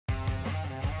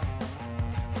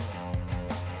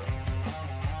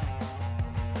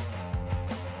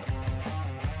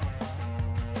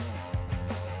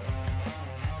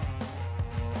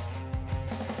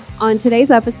On today's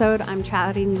episode, I'm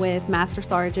chatting with Master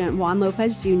Sergeant Juan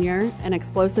Lopez Jr., an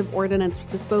explosive ordnance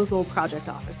disposal project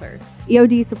officer.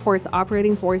 EOD supports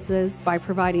operating forces by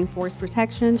providing force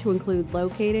protection to include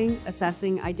locating,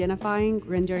 assessing, identifying,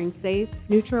 rendering safe,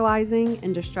 neutralizing,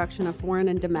 and destruction of foreign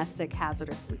and domestic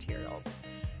hazardous materials.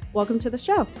 Welcome to the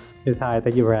show. Yes, hi.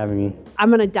 Thank you for having me. I'm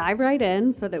going to dive right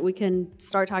in so that we can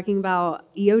start talking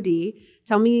about EOD.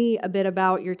 Tell me a bit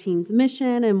about your team's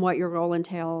mission and what your role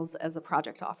entails as a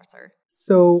project officer.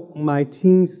 So my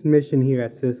team's mission here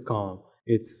at Syscom,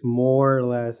 it's more or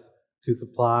less to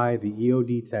supply the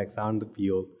EOD techs out in the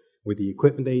field with the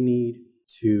equipment they need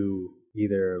to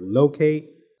either locate,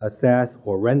 assess,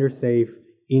 or render safe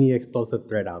any explosive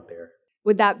threat out there.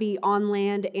 Would that be on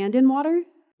land and in water?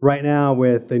 Right now,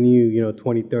 with the new,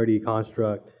 2030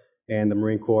 construct and the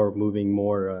Marine Corps moving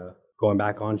more, going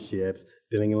back on ships,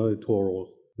 dealing with littorals,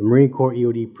 the Marine Corps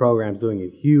EOD program is doing a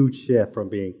huge shift from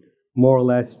being more or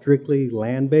less strictly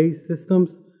land-based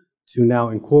systems to now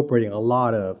incorporating a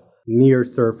lot of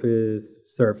near-surface,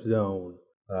 surf zone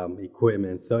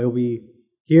equipment. So it'll be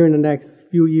here in the next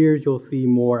few years, you'll see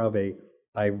more of a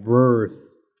diverse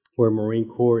where Marine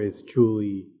Corps is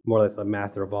truly more or less a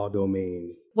master of all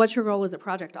domains. What's your role as a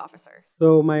project officer?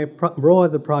 So my role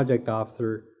as a project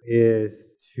officer is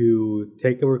to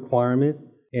take a requirement,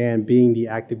 and being the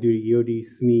active duty EOD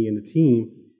SME in the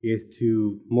team is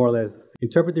to more or less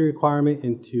interpret the requirement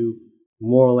into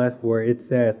more or less where it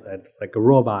says like a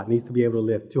robot needs to be able to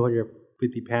lift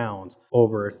 250 pounds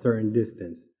over a certain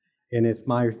distance. And it's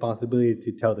my responsibility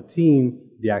to tell the team,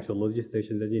 the actual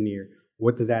logisticians engineer,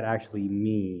 what does that actually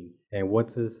mean? And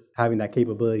what does having that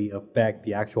capability affect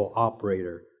the actual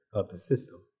operator of the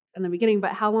system? In the beginning,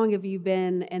 but how long have you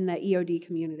been in the EOD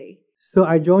community? So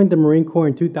I joined the Marine Corps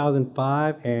in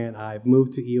 2005, and I've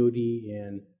moved to EOD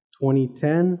in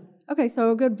 2010. Okay,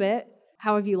 so a good bit.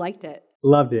 How have you liked it?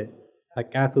 Loved it. I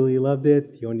absolutely loved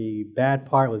it. The only bad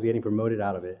part was getting promoted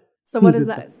out of it. So what is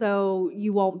that? So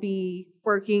you won't be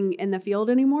working in the field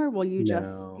anymore? Will you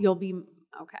you'll be,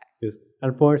 okay. Just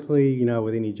unfortunately,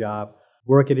 with any job,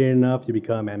 work it in enough, you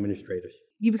become administrators.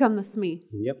 You become the SME.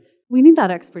 Yep. We need that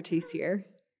expertise here.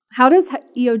 How does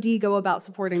EOD go about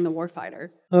supporting the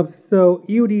warfighter? So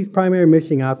EOD's primary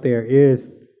mission out there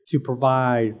is to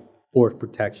provide force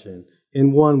protection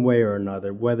in one way or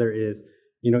another, whether it's,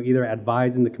 either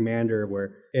advising the commander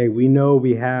where, hey, we know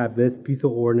we have this piece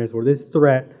of ordnance or this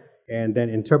threat, and then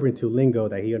interpreting to lingo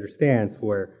that he understands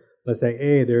where, let's say,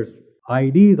 hey, there's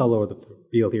IEDs all over the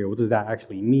field here. What does that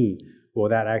actually mean? Well,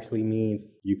 that actually means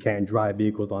you can't drive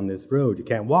vehicles on this road. You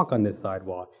can't walk on this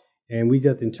sidewalk. And we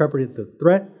just interpreted the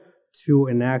threat to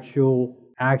an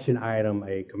actual action item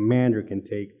a commander can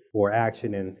take for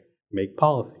action and make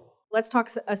policy. Let's talk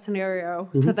a scenario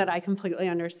so that I completely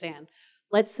understand.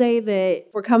 Let's say that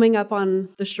we're coming up on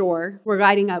the shore, we're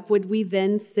riding up. Would we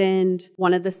then send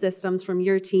one of the systems from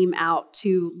your team out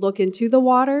to look into the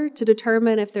water to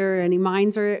determine if there are any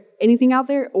mines or anything out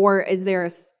there? Or is there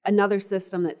another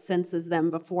system that senses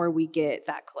them before we get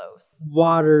that close?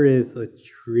 Water is a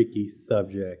tricky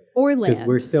subject. Or land. Because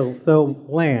we're still,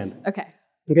 land.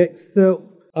 Okay,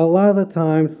 so a lot of the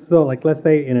times, let's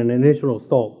say in an initial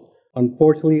assault,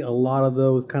 unfortunately, a lot of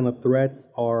those kind of threats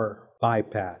are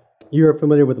bypassed. You're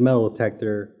familiar with the metal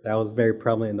detector. That was very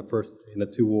prevalent in the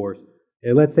two wars.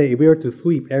 And let's say if we were to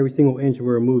sweep every single inch we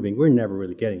were moving, we're never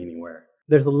really getting anywhere.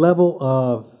 There's a level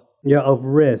of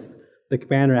risk the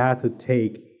commander has to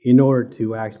take in order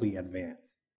to actually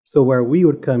advance. So where we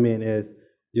would come in is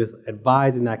just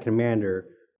advising that commander,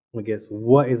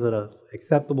 what is an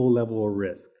acceptable level of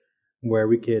risk, where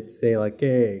we could say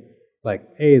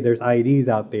hey, there's IEDs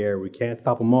out there. We can't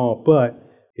stop them all, but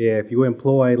if you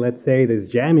employ, let's say, this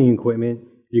jamming equipment,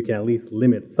 you can at least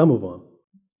limit some of them.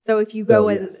 So if you go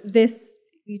with this,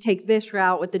 you take this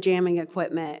route with the jamming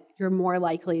equipment, you're more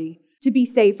likely to be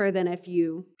safer than if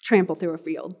you trample through a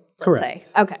field, let's say.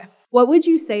 Okay. What would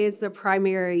you say is the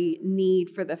primary need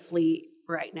for the fleet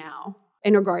right now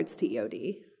in regards to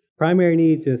EOD? Primary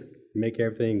need, just make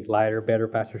everything lighter, better,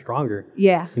 faster, stronger.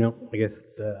 Yeah. I guess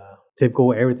the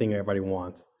typical everything everybody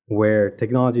wants, where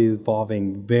technology is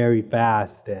evolving very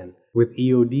fast, and with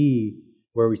EOD,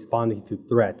 we're responding to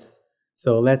threats.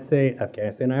 So let's say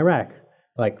Afghanistan, Iraq.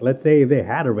 Let's say if they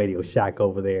had a Radio Shack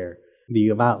over there,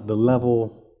 the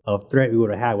level of threat we would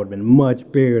have had would have been much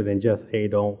bigger than just, hey,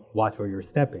 don't watch where you're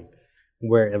stepping.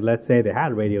 Where if let's say they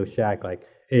had a Radio Shack,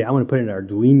 hey, I'm going to put an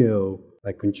Arduino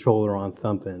controller on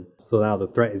something, so now the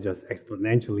threat is just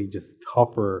exponentially just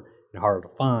tougher and harder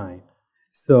to find.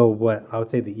 So what I would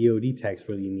say the EOD techs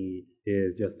really need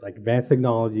is just advanced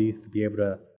technologies to be able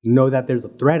to know that there's a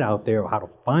threat out there, or how to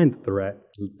find the threat,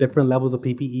 different levels of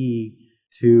PPE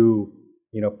to,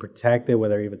 protect it,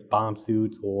 whether it's bomb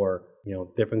suits or,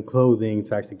 different clothing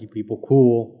to actually keep people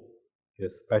cool,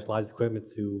 just specialized equipment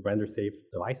to render safe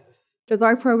devices. Does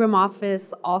our program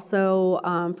office also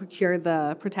procure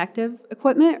the protective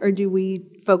equipment, or do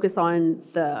we focus on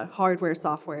the hardware,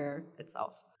 software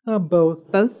itself?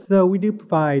 Both. Both? So we do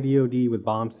provide EOD with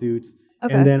bomb suits.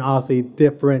 Okay. And then obviously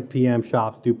different PM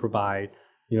shops do provide,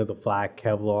 the flak,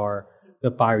 Kevlar,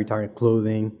 the fire retardant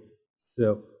clothing.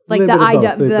 So like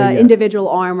the individual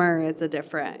armor is a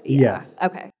different. Yeah. Yes.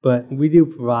 Okay. But we do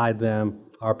provide them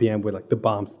RPM with like the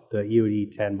bombs, the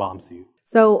EOD 10 bomb suit.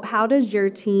 So how does your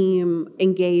team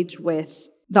engage with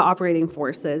the operating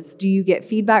forces? Do you get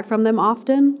feedback from them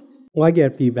often? Well, I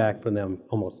get feedback from them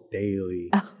almost daily.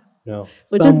 Oh.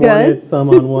 Which some is good. Wanted, some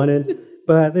unwanted.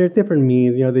 But there's different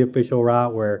means, the official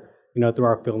route where, through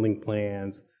our building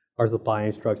plans, our supply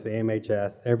instructions, the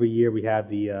MHS, every year we have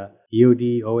the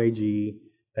EOD OAG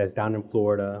that's down in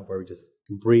Florida where we just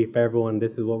brief everyone,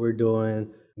 this is what we're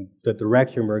doing, the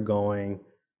direction we're going,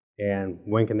 and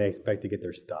when can they expect to get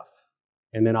their stuff.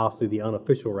 And then obviously the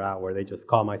unofficial route where they just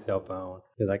call my cell phone.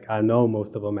 They're like, I know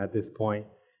most of them at this point.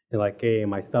 They're like, hey,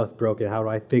 my stuff's broken, how do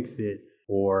I fix it?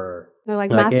 Or they're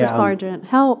like, Master hey, Sergeant,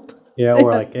 help. Yeah,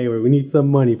 or like, hey, we need some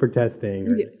money for testing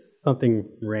or something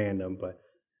random. But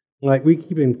like we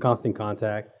keep in constant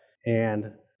contact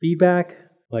and feedback.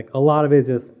 Like a lot of it is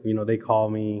just, they call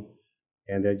me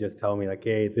and they just tell me like,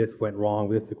 hey, this went wrong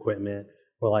with this equipment.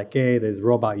 Or like, hey, this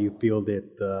robot you fielded,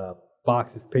 the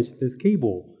box is pinched this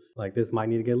cable. Like this might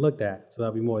need to get looked at. So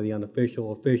that'll be more the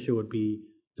unofficial. Official would be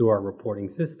through our reporting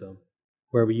system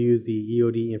where we use the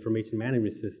EOD information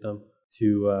management system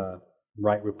to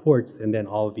write reports, and then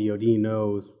all of EOD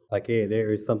knows, like, hey,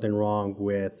 there is something wrong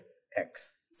with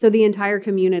X. So the entire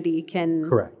community can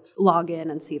Correct. Log in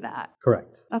and see that.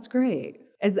 Correct. That's great.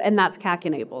 And that's CAC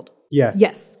enabled? Yes.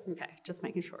 Yes. Okay, just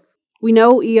making sure. We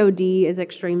know EOD is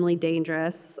extremely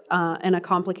dangerous and a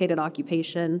complicated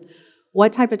occupation.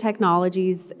 What type of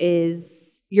technologies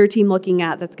is your team looking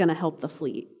at that's going to help the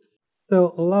fleet?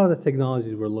 So a lot of the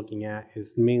technologies we're looking at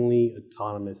is mainly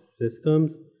autonomous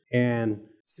systems and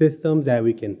systems that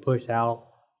we can push out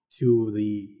to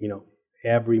the,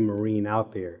 every Marine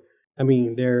out there. I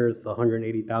mean, there's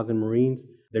 180,000 Marines.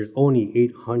 There's only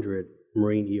 800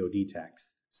 Marine EOD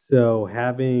techs. So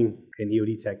having an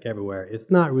EOD tech everywhere, it's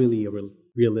not really a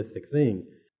realistic thing.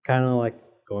 Kind of like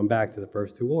going back to the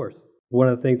first two wars. One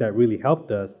of the things that really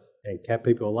helped us and kept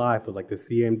people alive was like the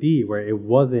CMD, where it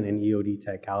wasn't an EOD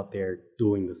tech out there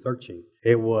doing the searching.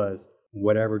 It was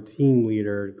whatever team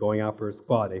leader going out for a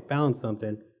squad, they found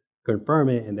something, confirm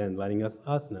it, and then letting us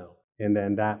know. And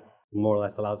then that more or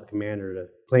less allows the commander to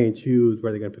play and choose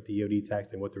where they're going to put the EOD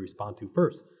techs and what to respond to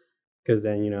first. Because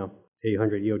then,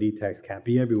 800 EOD techs can't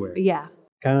be everywhere. Yeah.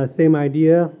 Kind of the same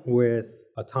idea with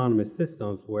autonomous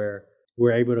systems where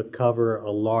we're able to cover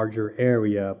a larger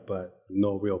area, but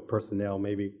no real personnel,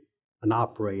 maybe an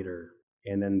operator.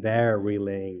 And then they're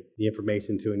relaying the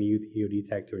information to an EOD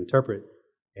tech to interpret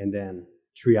and then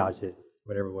triage it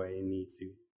whatever way it needs to.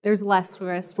 There's less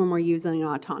risk when we're using an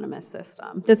autonomous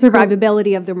system. The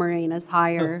survivability of the Marine is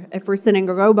higher if we're sending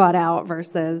a robot out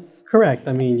versus... Correct.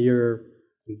 I mean, you're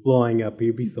blowing up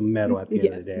a piece of metal at the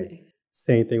end of the day.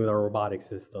 Same thing with our robotic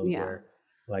systems where,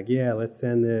 like, let's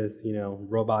send this,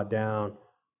 robot down.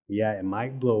 Yeah, it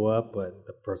might blow up, but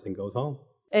the person goes home.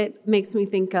 It makes me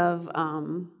think of,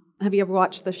 have you ever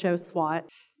watched the show SWAT?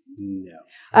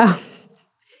 No.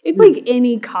 It's like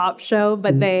any cop show,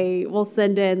 but they will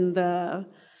send in the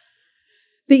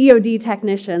EOD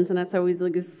technicians, and it's always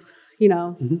like this,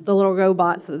 the little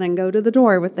robots that then go to the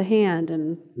door with the hand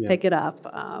and pick it up.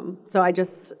 So I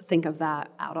just think of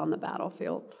that out on the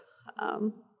battlefield.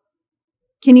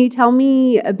 Can you tell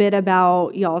me a bit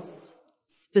about y'all's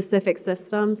specific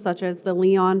systems, such as the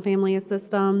Leon family of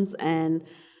systems? And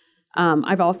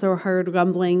I've also heard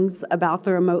rumblings about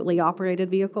the remotely operated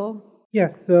vehicle. Yeah,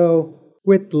 so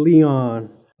with Leon,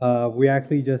 we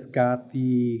actually just got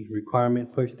the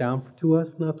requirement pushed down to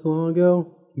us not too long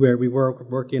ago, where we were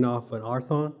working off an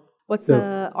RSON. What's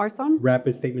the RSON?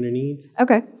 Rapid Statement of Needs.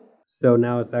 Okay. So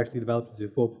now it's actually developed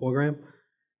into a full program.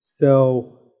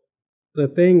 So the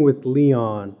thing with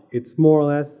Leon, it's more or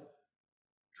less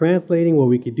translating what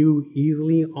we could do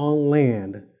easily on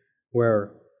land,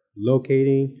 where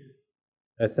locating,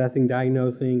 assessing,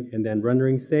 diagnosing, and then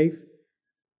rendering safe.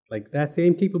 Like that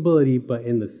same capability, but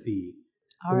in the sea.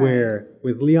 All right. Where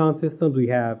with Leon systems, we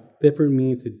have different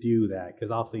means to do that.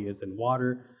 Because obviously it's in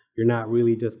water. You're not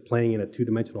really just playing in a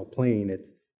two-dimensional plane.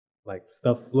 It's like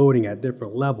stuff floating at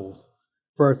different levels.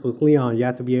 First, with Leon, you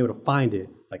have to be able to find it.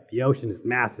 Like the ocean is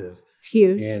massive. It's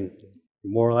huge. And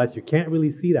more or less, you can't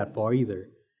really see that far either.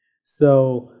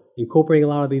 So incorporating a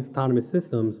lot of these autonomous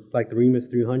systems, like the Remus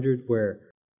 300, where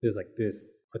there's like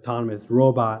this autonomous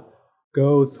robot,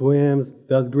 goes, swims,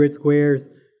 does grid squares,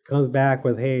 comes back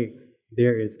with, hey,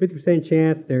 there is 50%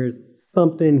 chance there's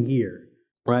something here,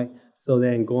 right? So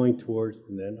then going towards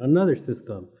then another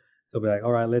system. So be like,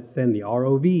 all right, let's send the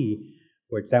ROV,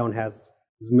 which that one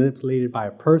is manipulated by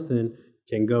a person,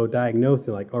 can go diagnose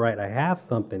it, like, all right, I have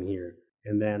something here.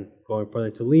 And then going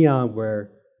further to Leon,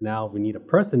 where now we need a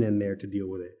person in there to deal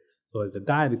with it. So it's the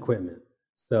dive equipment.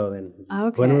 So then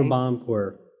put him in a bomb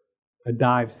or a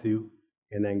dive suit,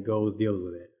 and then deals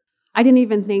with it. I didn't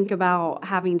even think about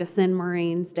having to send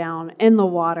Marines down in the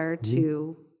water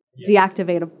to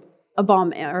deactivate a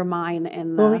bomb or mine.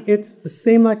 Well, it's the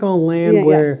same like on land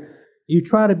where you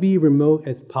try to be remote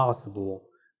as possible,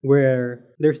 where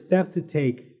there's steps to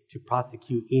take to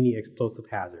prosecute any explosive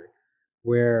hazard,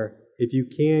 where if you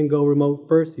can go remote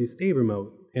first, you stay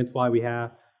remote. Hence why we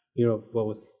have, what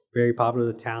was very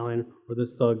popular, the Talon or the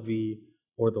SUGV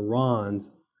or the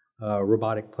RONs,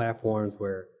 robotic platforms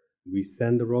where we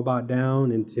send the robot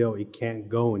down until it can't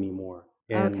go anymore.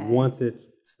 And once it's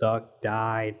stuck,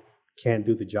 died, can't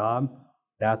do the job,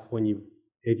 that's when you,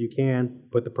 if you can,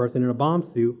 put the person in a bomb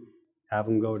suit, have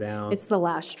them go down. It's the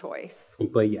last choice.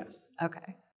 But yes.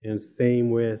 Okay. And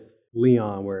same with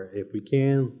Leon, where if we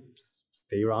can,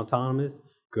 stay autonomous,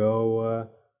 go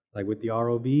like with the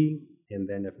ROV, and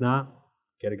then if not,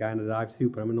 get a guy in a dive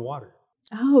suit, put him in the water.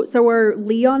 Oh, so are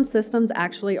Leon systems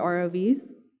actually ROVs?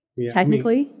 Yeah,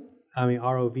 technically? I mean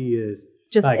ROV is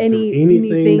just like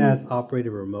anything that's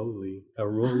operated remotely, a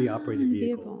remotely operated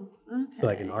vehicle. Okay. So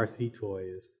like an RC toy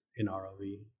is an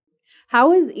ROV.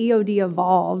 How has EOD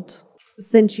evolved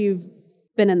since you've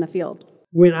been in the field?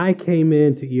 When I came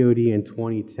into EOD in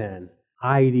 2010,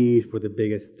 IEDs were the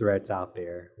biggest threats out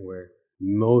there, where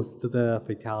most of the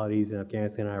fatalities in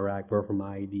Afghanistan and Iraq were from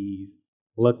IEDs.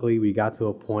 Luckily, we got to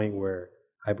a point where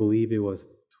I believe it was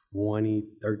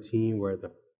 2013 where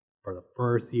for the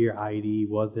first year IED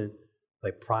wasn't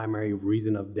like primary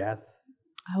reason of deaths.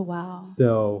 Oh, wow.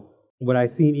 So what I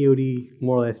seen EOD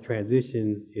more or less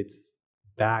transition, it's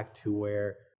back to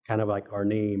where kind of like our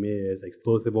name is,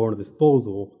 explosive ordnance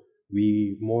disposal.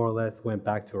 We more or less went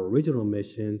back to our original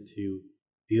mission to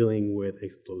dealing with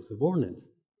explosive ordnance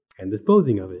and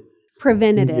disposing of it.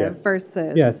 Preventative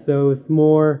versus... Yeah, so it's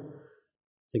more,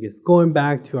 like it's going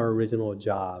back to our original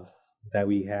jobs that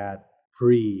we had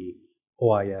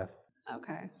pre-OIF.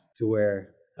 Okay. To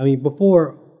where, I mean,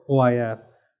 before OIF,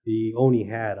 we only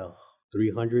had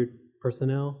 300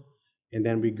 personnel, and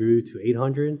then we grew to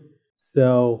 800.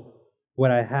 So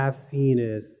what I have seen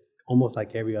is almost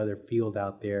like every other field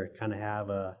out there kind of have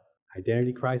a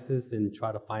identity crisis and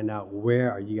try to find out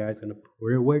where are you guys going to,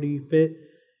 where do you fit?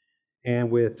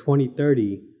 And with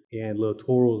 2030 and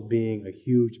littorals being a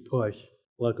huge push,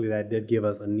 luckily that did give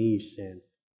us a niche and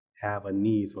have a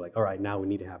need. So like, all right, now we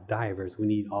need to have divers. We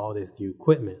need all this new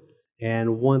equipment.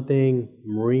 And one thing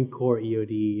Marine Corps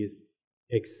EOD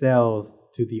excels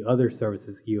to the other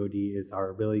services EOD is our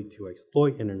ability to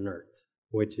exploit an inert,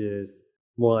 which is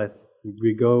more or less,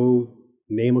 we go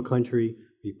name a country,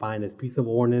 we find this piece of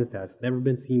ordnance that's never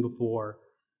been seen before,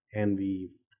 and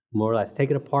we more or less take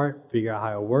it apart, figure out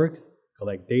how it works,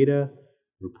 collect data,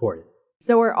 report it.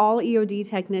 So are all EOD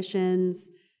technicians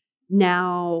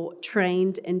now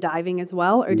trained in diving as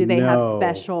well, or do they have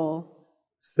special?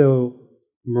 So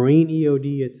Marine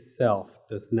EOD itself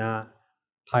does not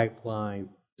pipeline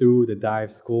through the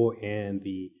dive school and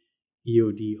the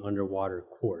EOD underwater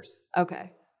course.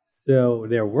 Okay. So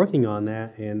they're working on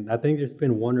that, and I think there's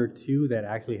been one or two that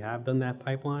actually have done that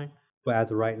pipeline. But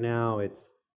as of right now, it's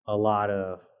a lot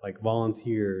of like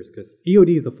volunteers, because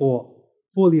EOD is a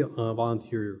fully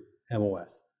volunteer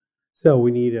MOS. So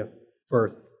we need to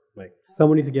first, like,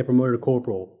 someone needs to get promoted to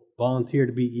corporal, volunteer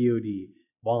to be EOD,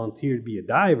 volunteer to be a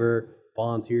diver,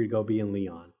 volunteer to go be in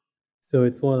Leon. So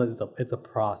it's it's a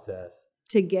process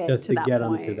to get just to get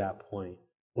them to that point.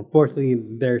 Unfortunately,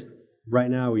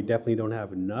 right now we definitely don't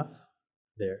have enough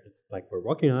there. It's like we're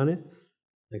working on it.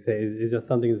 Like I say, it's just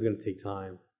something that's going to take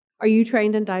time. Are you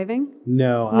trained in diving?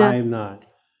 No. I am not.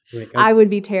 Like, I would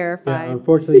be terrified. Yeah,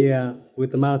 unfortunately, yeah.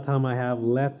 With the amount of time I have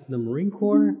left in the Marine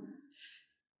Corps,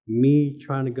 me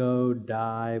trying to go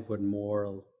dive would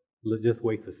more just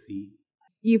waste a seat.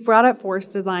 You've brought up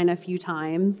force design a few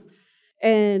times,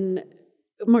 and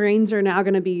Marines are now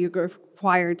going to be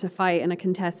required to fight in a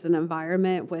contested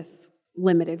environment with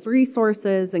limited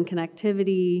resources and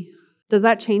connectivity. Does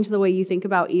that change the way you think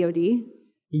about EOD?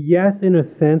 Yes, in a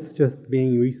sense, just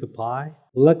being resupply.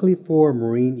 Luckily for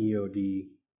Marine EOD,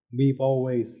 we've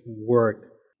always worked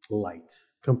light.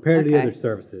 compared to the Okay. other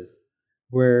services,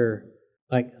 where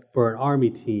like for an Army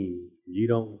team,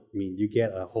 you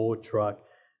get a whole truck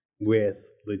with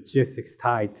logistics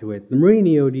tied to it. The Marine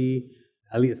EOD,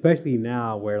 at least especially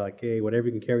now, where like, hey, whatever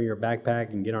you can carry in your backpack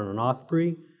and get on an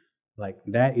Osprey, like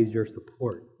that is your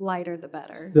support. Lighter the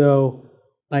better. So,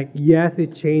 like, yes,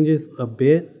 it changes a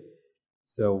bit.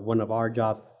 So one of our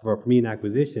jobs for me in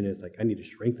acquisition is like I need to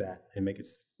shrink that and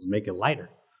make it lighter.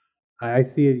 I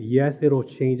see it. Yes, it'll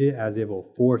change it as it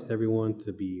will force everyone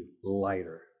to be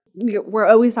lighter. We're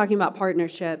always talking about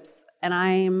partnerships, and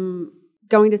I'm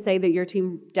going to say that your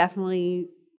team definitely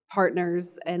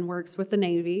partners and works with the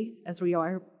Navy, as we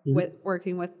are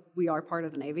we are part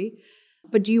of the Navy.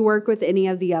 But do you work with any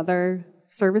of the other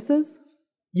services?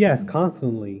 Yes,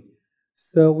 constantly.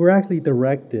 So we're actually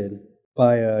directed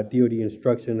by a DoD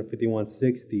instruction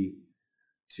 5160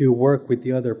 to work with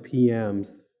the other PMs.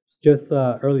 Just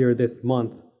earlier this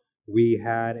month, we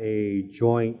had a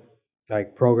joint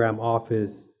program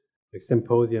office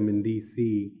symposium in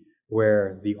DC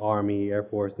where the Army, Air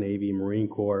Force, Navy, Marine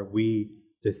Corps, we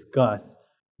discuss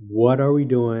what are we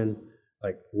doing,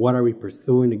 what are we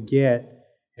pursuing to get,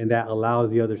 and that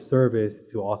allows the other service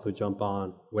to also jump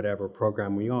on whatever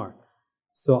program we are.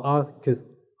 So because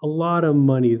a lot of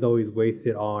money is always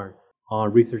wasted on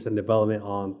research and development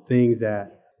on things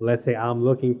that, let's say I'm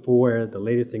looking for the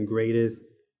latest and greatest,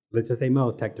 let's just say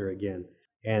metal detector again,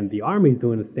 and the Army's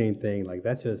doing the same thing.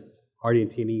 That's just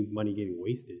RD&T money getting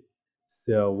wasted.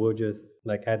 So we'll just,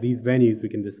 at these venues, we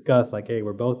can discuss, hey,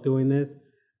 we're both doing this.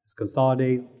 Let's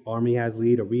consolidate. Army has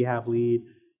lead or we have lead.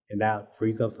 And that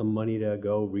frees up some money to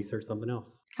go research something else.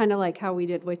 Kind of like how we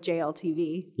did with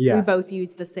JLTV. Yes. We both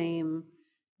use the same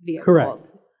vehicles. Correct.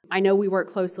 I know we work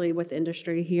closely with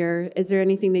industry here. Is there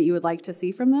anything that you would like to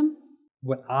see from them?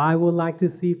 What I would like to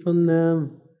see from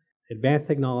them, advanced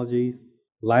technologies,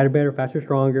 lighter, better, faster,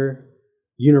 stronger.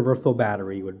 Universal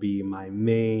battery would be my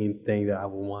main thing that I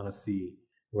would want to see,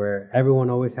 where everyone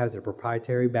always has their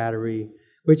proprietary battery,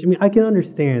 which, I can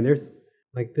understand. There's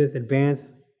this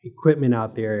advanced equipment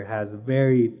out there has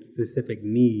very specific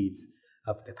needs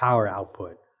of the power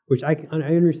output, which I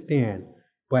understand.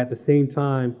 But at the same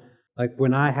time,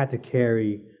 when I had to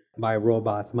carry my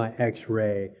robots, my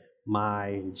X-ray,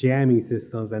 my jamming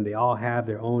systems, and they all have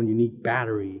their own unique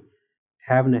battery,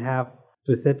 having to have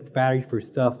specific batteries for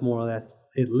stuff more or less,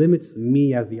 it limits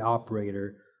me as the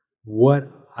operator what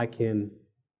I can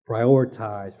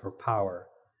prioritize for power.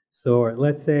 So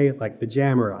let's say the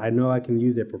jammer, I know I can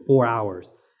use it for 4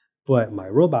 hours, but my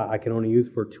robot I can only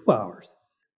use for 2 hours.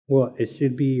 Well, it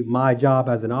should be my job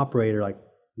as an operator,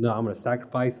 no, I'm going to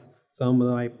sacrifice some of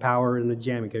my power and the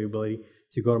jamming capability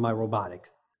to go to my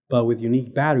robotics. But with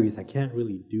unique batteries, I can't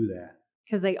really do that.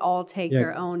 Because they all take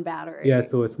their own battery. Yeah,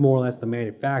 so it's more or less the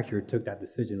manufacturer took that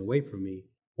decision away from me.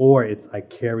 Or it's I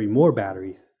carry more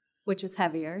batteries. Which is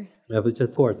heavier. Yeah, which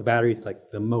of course, the battery's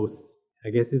the most, I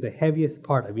guess, is the heaviest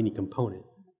part of any component.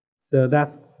 So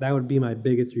that would be my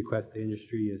biggest request to the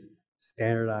industry is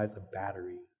standardize a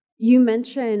battery. You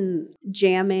mentioned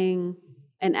jamming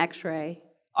and X-ray.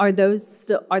 Are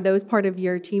those part of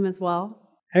your team as well?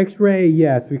 X-ray,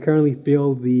 yes. We currently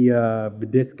field the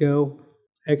Vidisco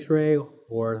X-ray,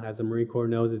 or as the Marine Corps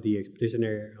knows, is the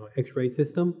Expeditionary X-ray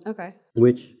system. Okay.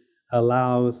 Which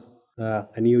allows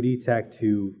an EOD tech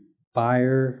to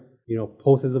fire,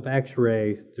 pulses of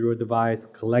X-rays through a device,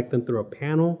 collect them through a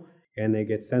panel, and they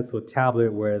get sent to a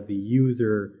tablet where the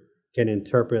user can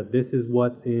interpret this is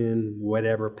what's in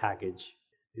whatever package.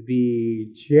 The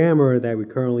jammer that we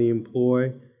currently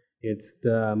employ, it's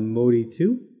the MODI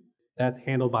 2. That's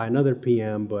handled by another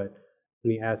PM, but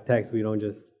as techs, I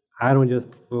don't just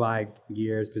provide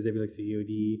gear specifically to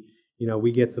EOD.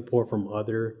 We get support from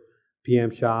other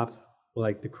PM shops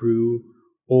like the crew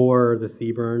or the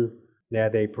Seaburn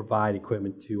that they provide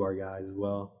equipment to our guys as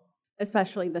well.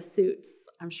 Especially the suits.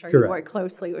 I'm sure Correct. You work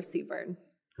closely with Seaburn.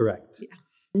 Correct. Yeah.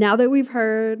 Now that we've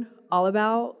heard all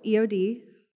about EOD,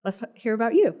 let's hear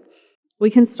about you. We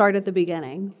can start at the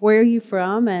beginning. Where are you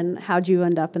from and how'd you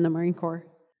end up in the Marine Corps?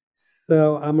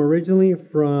 So I'm originally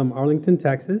from Arlington,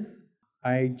 Texas.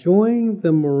 I joined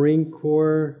the Marine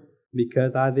Corps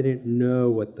because I didn't know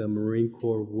what the Marine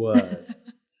Corps was.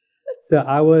 So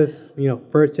I was,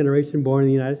 first generation born in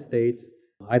the United States.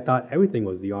 I thought everything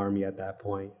was the Army at that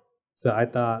point. So I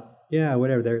thought, yeah,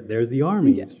 whatever, there's the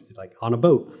Army, yeah. On a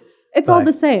boat. It's all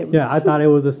the same. Yeah, I thought it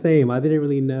was the same. I didn't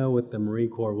really know what the Marine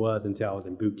Corps was until I was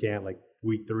in boot camp,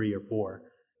 week 3 or 4.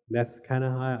 That's kind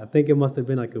of how I think it must have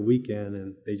been a weekend,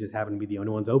 and they just happened to be the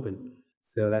only ones open.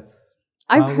 So that's.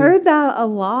 I've heard that a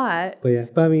lot.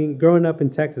 But growing up in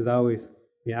Texas, I was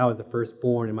the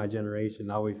firstborn in my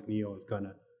generation. I always knew I was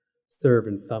gonna serve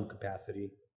in some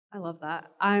capacity. I love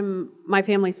that. My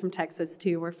family's from Texas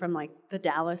too. We're from like the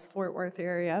Dallas, Fort Worth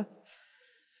area,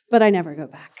 but I never go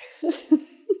back.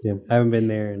 Yeah, I haven't been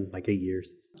there in like 8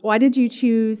 years. Why did you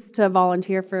choose to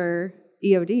volunteer for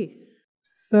EOD?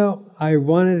 So I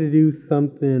wanted to do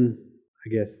something, I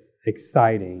guess,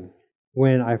 exciting.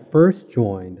 When I first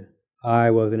joined,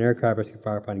 I was an aircraft rescue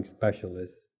firefighting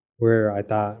specialist, where I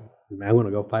thought, man, I'm going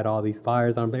to go fight all these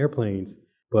fires on airplanes.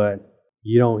 But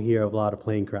you don't hear of a lot of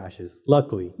plane crashes,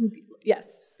 luckily. Yes.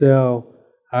 So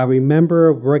I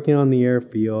remember working on the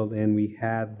airfield, and we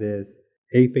had this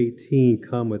F-18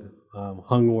 come with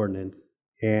hung ordnance.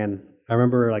 And I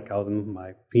remember like I was in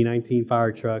my P-19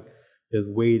 fire truck just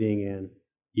waiting, and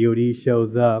EOD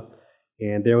shows up,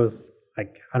 and there was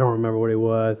like, I don't remember what it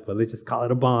was, but let's just call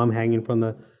it a bomb hanging from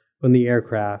the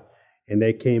aircraft. And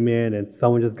they came in, and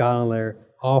someone just got on there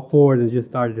all fours and just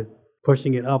started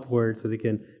pushing it upwards so they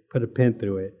can put a pin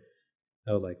through it.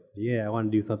 I was like, yeah, I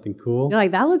want to do something cool. You're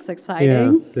like, that looks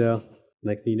exciting. Yeah. So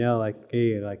next thing you know, like,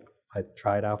 hey, like I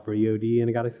tried out for EOD and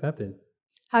I got accepted.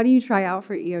 How do you try out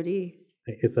for EOD?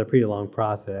 It's a pretty long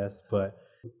process, but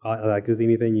like as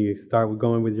anything, you start with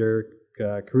going with your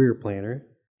career planner,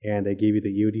 and they give you the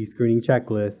EOD screening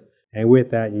checklist. And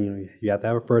with that, you have to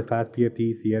have a first class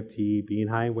PFT, CFT, be in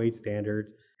high and weight standards,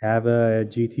 have a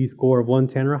GT score of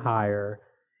 110 or higher,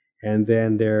 and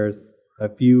then there's a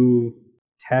few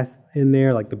tests in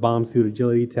there, like the bomb suit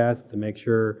agility test, to make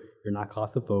sure you're not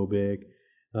claustrophobic,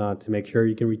 to make sure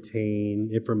you can retain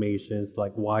information, so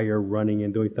like why you're running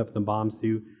and doing stuff in the bomb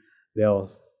suit. They'll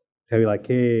tell you like,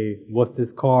 hey, what's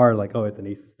this card? Like, oh, it's an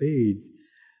ace of spades.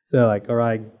 So like, all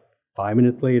right, 5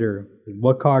 minutes later,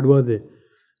 what card was it?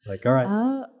 Like, all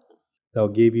right. They'll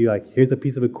give you like, here's a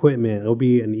piece of equipment. It'll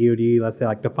be an EOD, let's say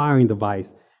like the firing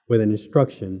device with an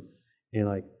instruction. And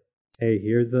like, hey,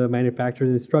 here's a manufacturer's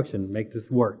instruction. Make this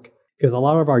work. Because a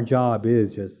lot of our job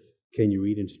is just, can you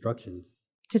read instructions?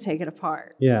 To take it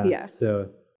apart. Yeah.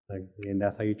 So, like, and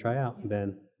that's how you try out. And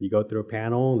then you go through a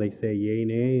panel, they say yay,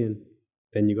 nay, and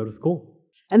then you go to school.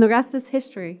 And the rest is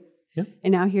history. Yeah.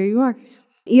 And now here you are.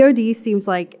 EOD seems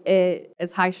like it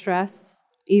is high stress,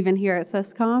 even here at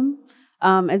Syscom.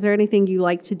 Is there anything you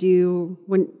like to do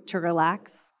to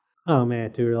relax? Oh,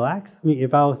 man, to relax? I mean,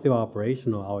 if I was still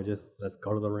operational, I would just, let's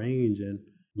go to the range and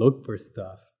look for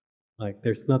stuff. Like,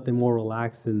 there's nothing more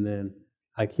relaxing than,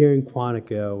 like here in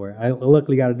Quantico, where I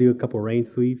luckily got to do a couple range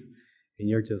sweeps, and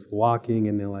you're just walking,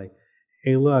 and they're like,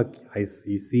 hey, look,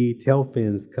 you see tail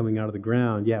fins coming out of the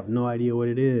ground. You have no idea what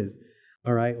it is.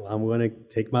 All right, well, I'm going to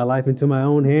take my life into my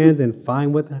own hands and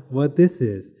find what this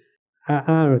is. I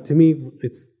don't know. To me,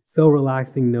 it's so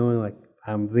relaxing knowing, like,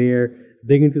 I'm there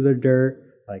digging through the dirt.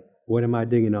 Like, what am I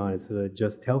digging on? Is it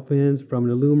just tail fins from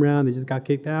an aluminum round that just got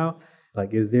kicked out?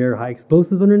 Like, is there high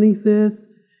explosive underneath this?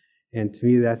 And to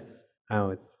me, that's, I don't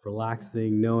know, it's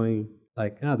relaxing knowing,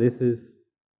 like, oh, this is,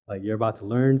 like, you're about to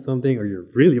learn something, or you're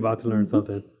really about to learn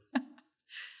something.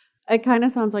 It kind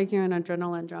of sounds like you're an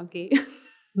adrenaline junkie.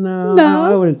 No,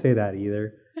 I wouldn't say that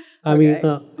either. I mean,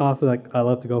 also, like, I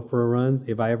love to go for a run.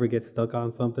 If I ever get stuck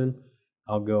on something,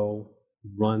 I'll go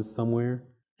run somewhere.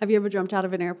 Have you ever jumped out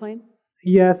of an airplane?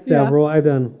 Yes, several. Yeah. I've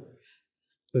done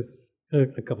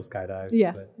a couple skydives.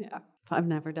 Yeah, yeah. I've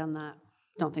never done that.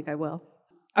 Don't think I will.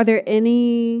 Are there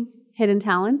any hidden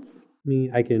talents? I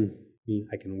mean, I can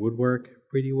woodwork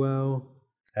pretty well.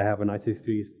 I have a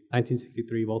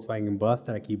 1963 Volkswagen bus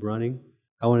that I keep running.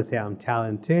 I want to say I'm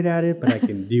talented at it, but I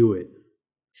can do it.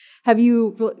 Have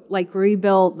you like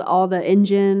rebuilt all the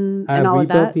engine and all of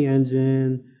that? I've rebuilt the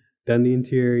engine, done the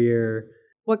interior.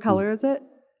 What color is it?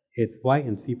 It's white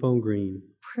and seafoam green.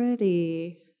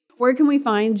 Pretty. Where can we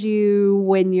find you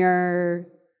when you're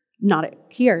not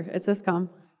here at Syscom?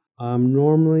 I'm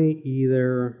normally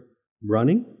either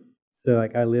running. So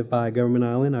like I live by Government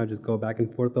Island. I just go back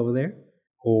and forth over there.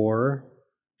 Or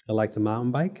I like to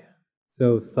mountain bike.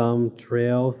 So some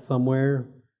trail somewhere,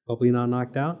 hopefully not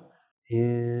knocked out.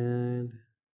 And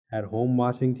at home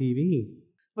watching TV.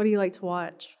 What do you like to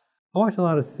watch? I watch a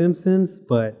lot of Simpsons,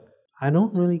 but I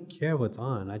don't really care what's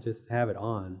on. I just have it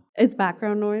on. It's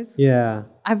background noise? Yeah.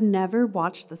 I've never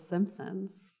watched The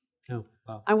Simpsons. Oh,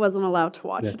 wow. I wasn't allowed to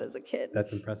watch it as a kid.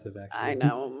 That's impressive, actually. I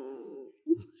know.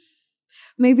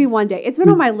 Maybe one day. It's been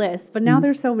on my list, but now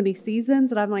there's so many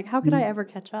seasons that I'm like, how could I ever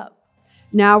catch up?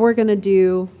 Now we're going to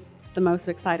do the most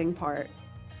exciting part,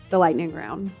 the lightning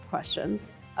round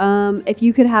questions. If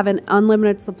you could have an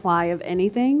unlimited supply of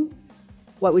anything,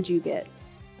 what would you get?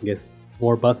 I guess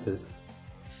more buses.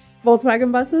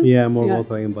 Volkswagen buses? Yeah, more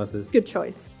Volkswagen buses. Good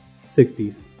choice.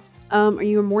 60s. Are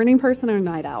you a morning person or a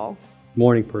night owl?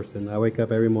 Morning person. I wake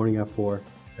up every morning at 4.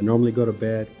 I normally go to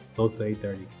bed close to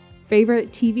 8:30.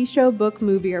 Favorite TV show, book,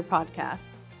 movie, or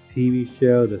podcast? TV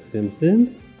show, The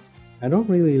Simpsons. I don't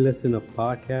really listen to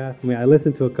podcasts. I mean, I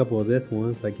listen to a couple of this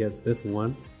ones. I guess this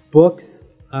one. Books,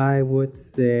 I would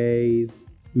say.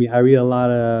 I read a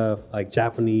lot of like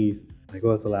Japanese. Like,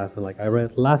 what was the last one?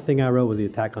 The last thing I wrote was the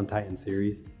Attack on Titan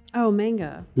series. Oh,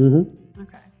 manga. Mm-hmm.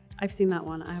 Okay. I've seen that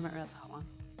one. I haven't read that one.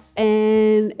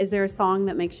 And is there a song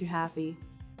that makes you happy?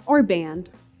 Or band?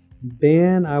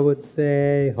 Band, I would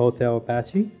say Hotel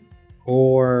Apache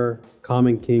or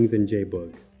Common Kings and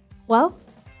J-Boog. Well,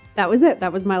 that was it.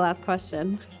 That was my last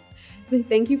question.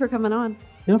 Thank you for coming on.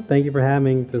 Thank you for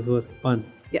having me. This was fun.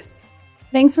 Yes.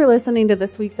 Thanks for listening to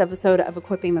this week's episode of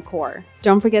Equipping the Core.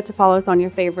 Don't forget to follow us on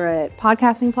your favorite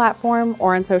podcasting platform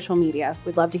or on social media.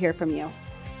 We'd love to hear from you.